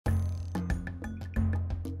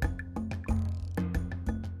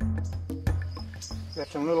Got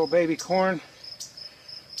some little baby corn.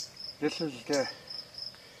 This is the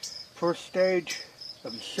first stage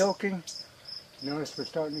of the silking. Notice we're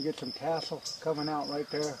starting to get some tassel coming out right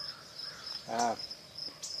there.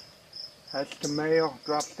 That's the male,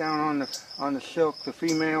 drops down on the silk. The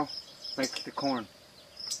female makes the corn.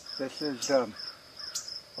 This is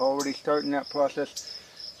already starting that process.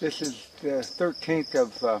 This is the 13th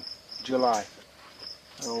of July.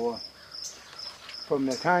 So from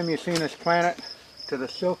the time you've seen us plant it to the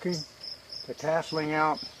silking, the tasseling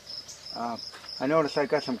out, I noticed I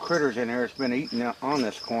got some critters in here that's been eating on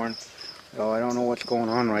this corn. So I don't know what's going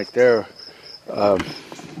on right there.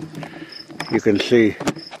 You can see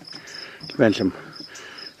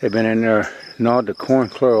they've been in there, gnawed the corn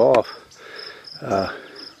clear off.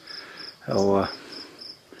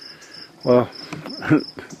 Well,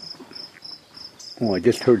 oh, I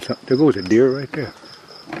just heard something. There goes a deer right there.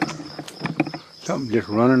 Something just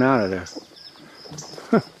running out of there.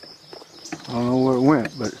 I don't know where it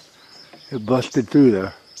went, but it busted through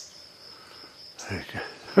there.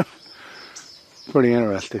 Pretty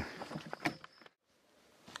interesting.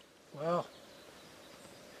 Well,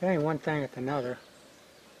 it ain't one thing, it's another.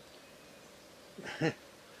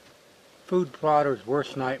 Food plotter's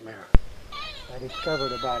worst nightmare. I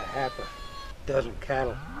discovered about half a dozen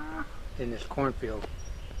cattle in this cornfield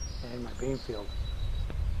and in my bean field.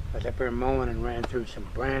 I was up there mowing and ran through some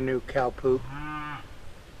brand new cow poop.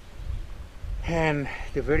 And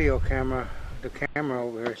the video camera, the camera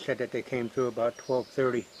over here said that they came through about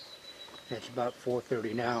 12:30. It's about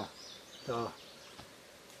 4:30 now. So,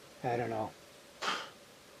 I don't know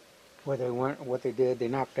where they went, what they did. They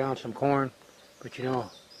knocked down some corn, but you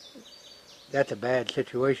know, that's a bad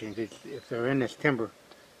situation. If they're in this timber,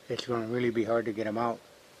 it's going to really be hard to get them out.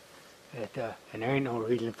 And there ain't no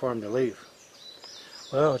reason for them to leave.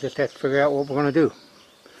 Well, just have to figure out what we're going to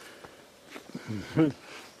do.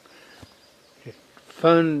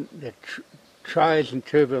 Fun, the trials and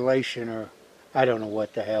tribulation, or I don't know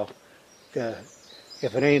what the hell.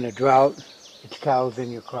 If it ain't a drought, it's cows in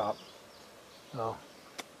your crop. So,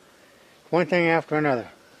 one thing after another.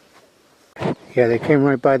 Yeah, they came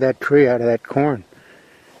right by that tree out of that corn.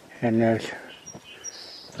 And there's,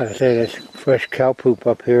 like I say, there's fresh cow poop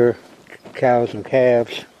up here, cows and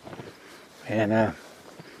calves. And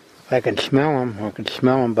I can smell them. I can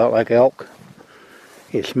smell them about like elk.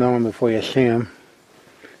 You smell them before you see them.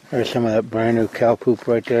 There's some of that brand new cow poop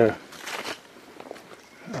right there.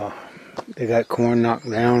 They got corn knocked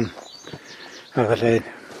down. Like I said,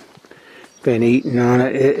 been eating on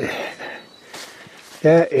it.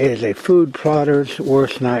 That is a food plotter's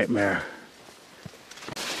worst nightmare.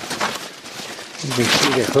 You can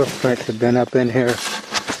see the hoof prints have been up in here.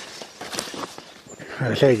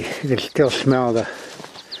 Like I said, you can still smell that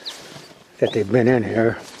they've been in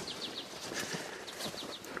here.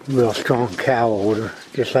 Real strong cow odor,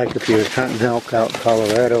 just like if you were hunting elk out in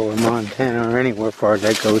Colorado or Montana or anywhere far as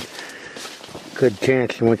that goes. Good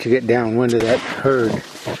chance once you get downwind of that herd,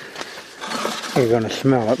 you're going to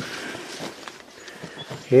smell it.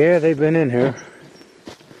 Yeah, they've been in here.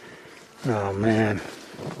 Oh man.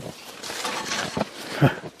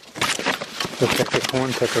 Looks like the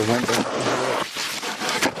corn picker went down.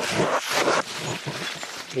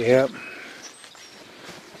 Yep.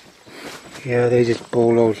 Yeah, they just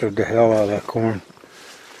bulldozed the hell out of that corn.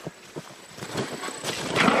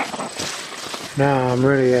 Now I'm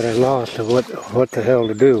really at a loss of what the hell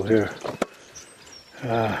to do here.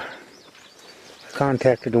 I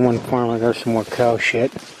contacted the one farmer, there's some more cow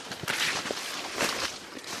shit.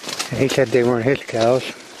 And he said they weren't his cows.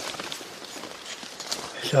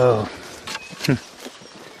 So,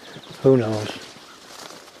 who knows?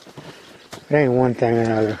 It ain't one thing or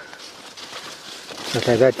another.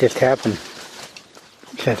 Okay, that just happened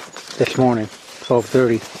this morning,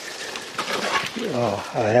 12:30.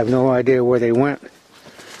 Oh, I have no idea where they went.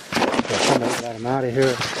 But somebody got them out of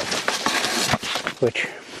here. Which,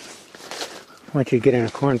 once you get in a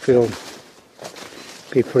cornfield,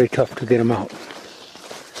 it'd be pretty tough to get them out.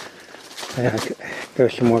 And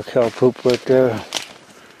there's some more cow poop right there.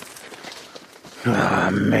 Oh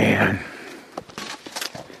man.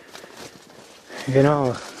 You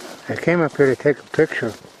know, I came up here to take a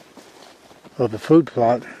picture of the food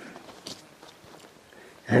plot.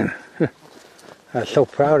 And I was so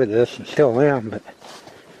proud of this, and still am, but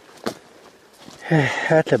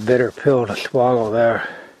that's a bitter pill to swallow there.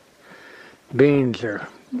 Beans are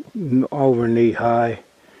over knee high.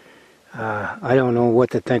 I don't know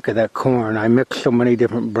what to think of that corn. I mixed so many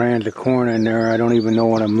different brands of corn in there, I don't even know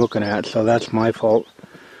what I'm looking at, so that's my fault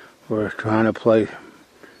for trying to play,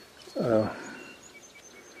 I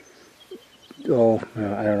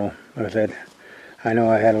don't know. Like I said, I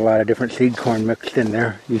know I had a lot of different seed corn mixed in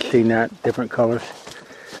there. You've seen that, different colors.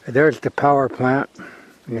 There's the power plant.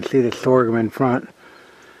 You can see the sorghum in front,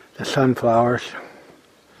 the sunflowers.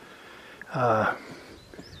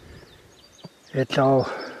 It's all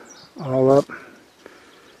up.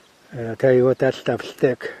 And I'll tell you what, that stuff's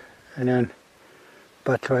thick. And then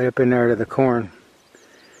butts right up in there to the corn.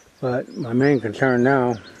 But my main concern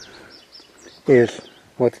now is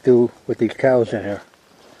what to do with these cows in here.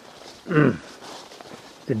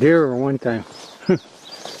 The deer are one thing.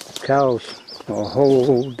 Cows are a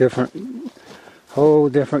whole different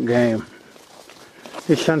game.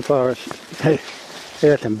 These sunflowers, they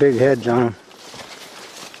got some big heads on them.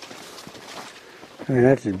 I mean,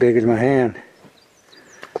 that's as big as my hand.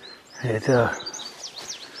 It's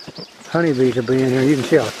honeybees will be in here. You can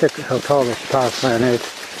see how tall this power plant is.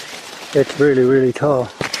 It's really, really tall.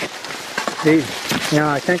 You know,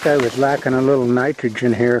 I think I was lacking a little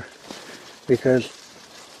nitrogen here because,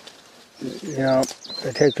 you know,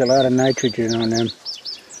 it takes a lot of nitrogen on them,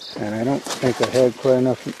 and I don't think I had quite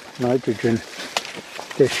enough nitrogen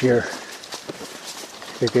this year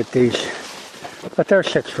to get these. But they're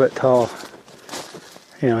 6 foot tall.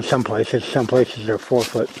 You know, some places they're 4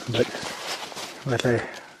 foot, but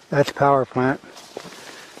that's power plant.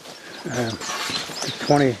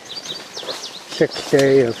 26th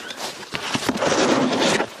day of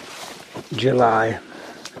July.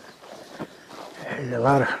 There's a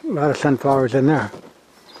lot of sunflowers in there.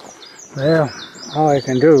 Well, all I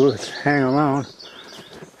can do is hang around.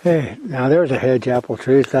 Hey, now there's a hedge apple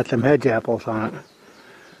tree. It's got some hedge apples on it.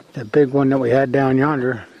 The big one that we had down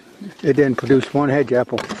yonder, it didn't produce one hedge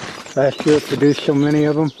apple. Last year it produced so many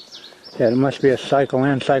of them that it must be a cycle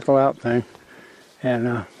in, cycle out thing.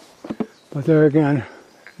 And but there again,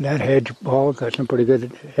 that hedge ball got some pretty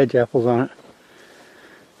good hedge apples on it.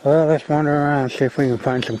 Well, let's wander around and see if we can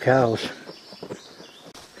find some cows.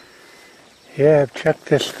 Yeah, I've checked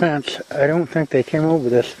this fence. I don't think they came over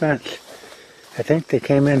this fence. I think they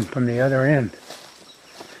came in from the other end.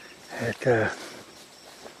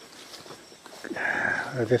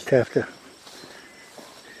 I'll just have to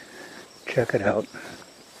check it out.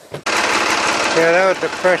 Yeah, that was the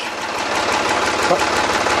fresh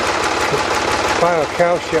pile of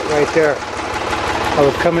cow shit right there. I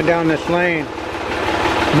was coming down this lane,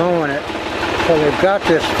 mowing it. So they've got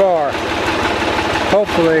this far.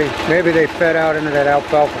 Hopefully, maybe they fed out into that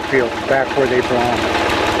alfalfa field back where they belong.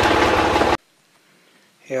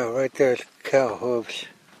 Yeah, right there's cow hooves.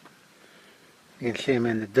 You can see them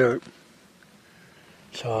in the dirt.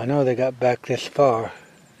 So I know they got back this far.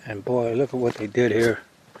 And boy, look at what they did here.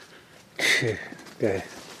 They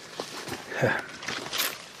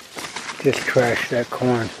just trashed that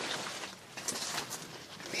corn.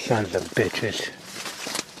 Sons of bitches.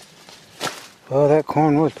 Well, that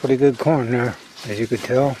corn was pretty good corn there, as you could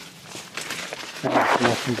tell. That's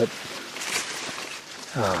nothing but...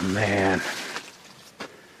 Oh, man.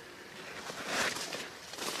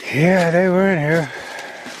 Yeah, they were in here.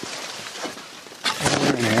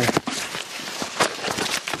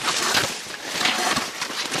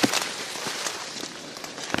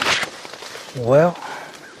 Well,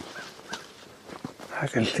 I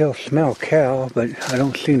can still smell cow, but I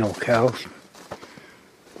don't see no cows.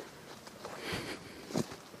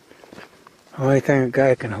 Only thing a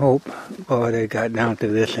guy can hope, boy, they got down to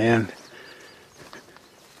this end.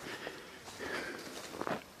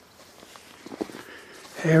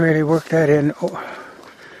 They really worked that in. Oh,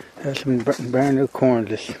 there's some brand new corn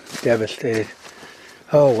just devastated.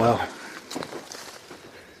 Oh well.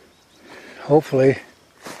 Hopefully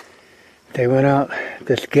they went out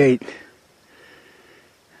this gate.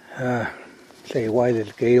 Say, why is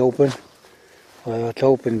this gate open? Well, it's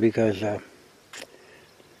open because I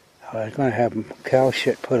was going to have cow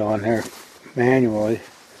shit put on there manually,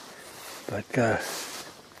 but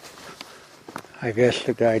I guess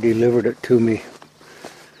the guy delivered it to me,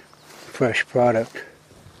 fresh product.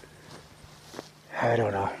 I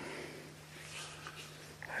don't know.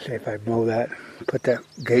 I'll see if I mow that, put that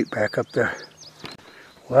gate back up there.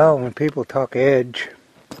 Well, when people talk edge,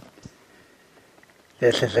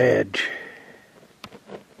 this is edge.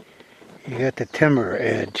 You got the timber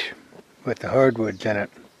edge with the hardwoods in it.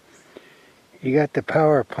 You got the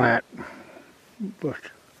power plant with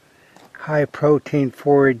high protein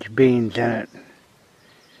forage beans in it.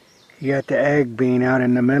 You got the ag bean out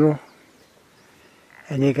in the middle.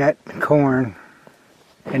 And you got corn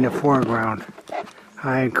in the foreground.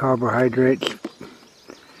 High in carbohydrates.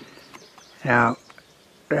 Now,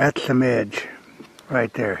 that's some edge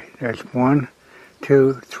right there. There's 1,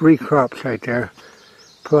 2, 3 crops right there.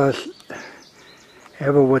 Plus,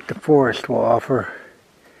 ever what the forest will offer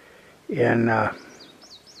in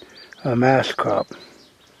a mass crop.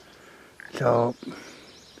 So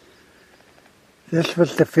this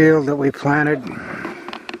was the field that we planted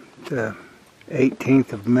the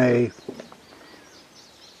 18th of May,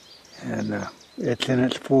 and it's in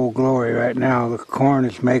its full glory right now. The corn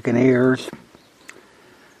is making ears.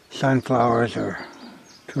 Sunflowers are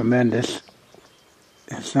tremendous.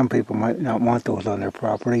 And some people might not want those on their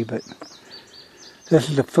property, but this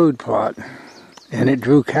is a food plot, and it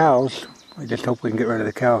drew cows. I just hope we can get rid of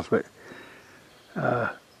the cows, but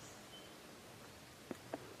a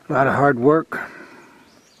lot of hard work.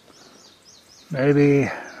 Maybe,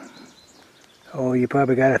 oh, you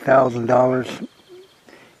probably got $1,000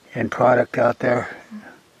 in product out there.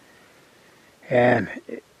 And,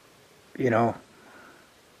 you know,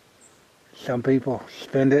 some people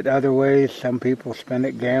spend it other ways. Some people spend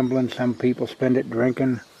it gambling. Some people spend it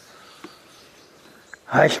drinking.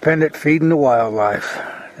 I spend it feeding the wildlife.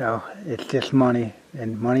 So it's just money.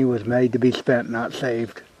 And money was made to be spent, not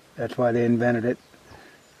saved. That's why they invented it.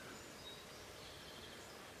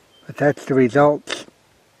 But that's the results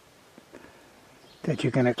that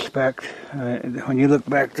you can expect. When you look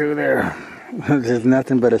back through there, there's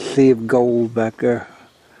nothing but a sea of gold back there.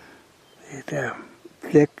 It's a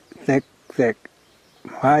thick, thick, thick,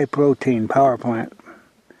 high protein power plant.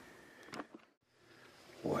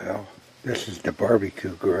 Well, this is the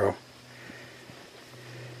barbecue grill.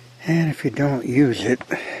 And if you don't use it,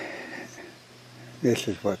 this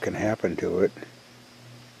is what can happen to it.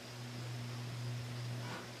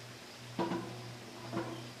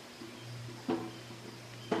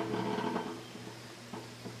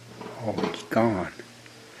 Oh, he's gone.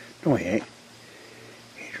 No, he ain't.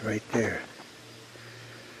 He's right there.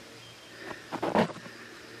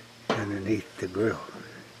 Underneath the grill.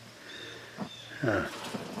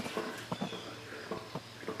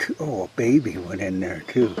 Oh, a baby went in there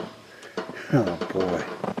too. Oh boy.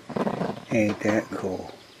 Ain't that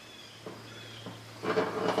cool.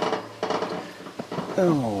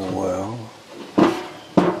 Oh well.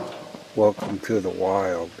 Welcome to the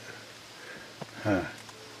wild. Huh.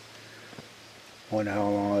 Wonder how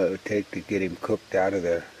long it would take to get him cooked out of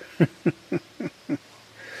there.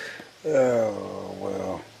 Oh,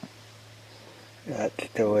 well. That's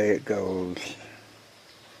the way it goes.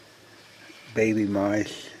 Baby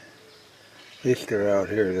mice. At least they're out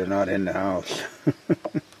here. They're not in the house.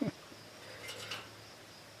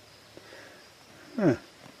 Huh.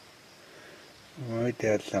 Well, ain't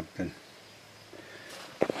that something?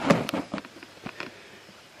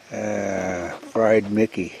 Fried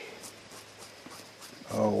Mickey.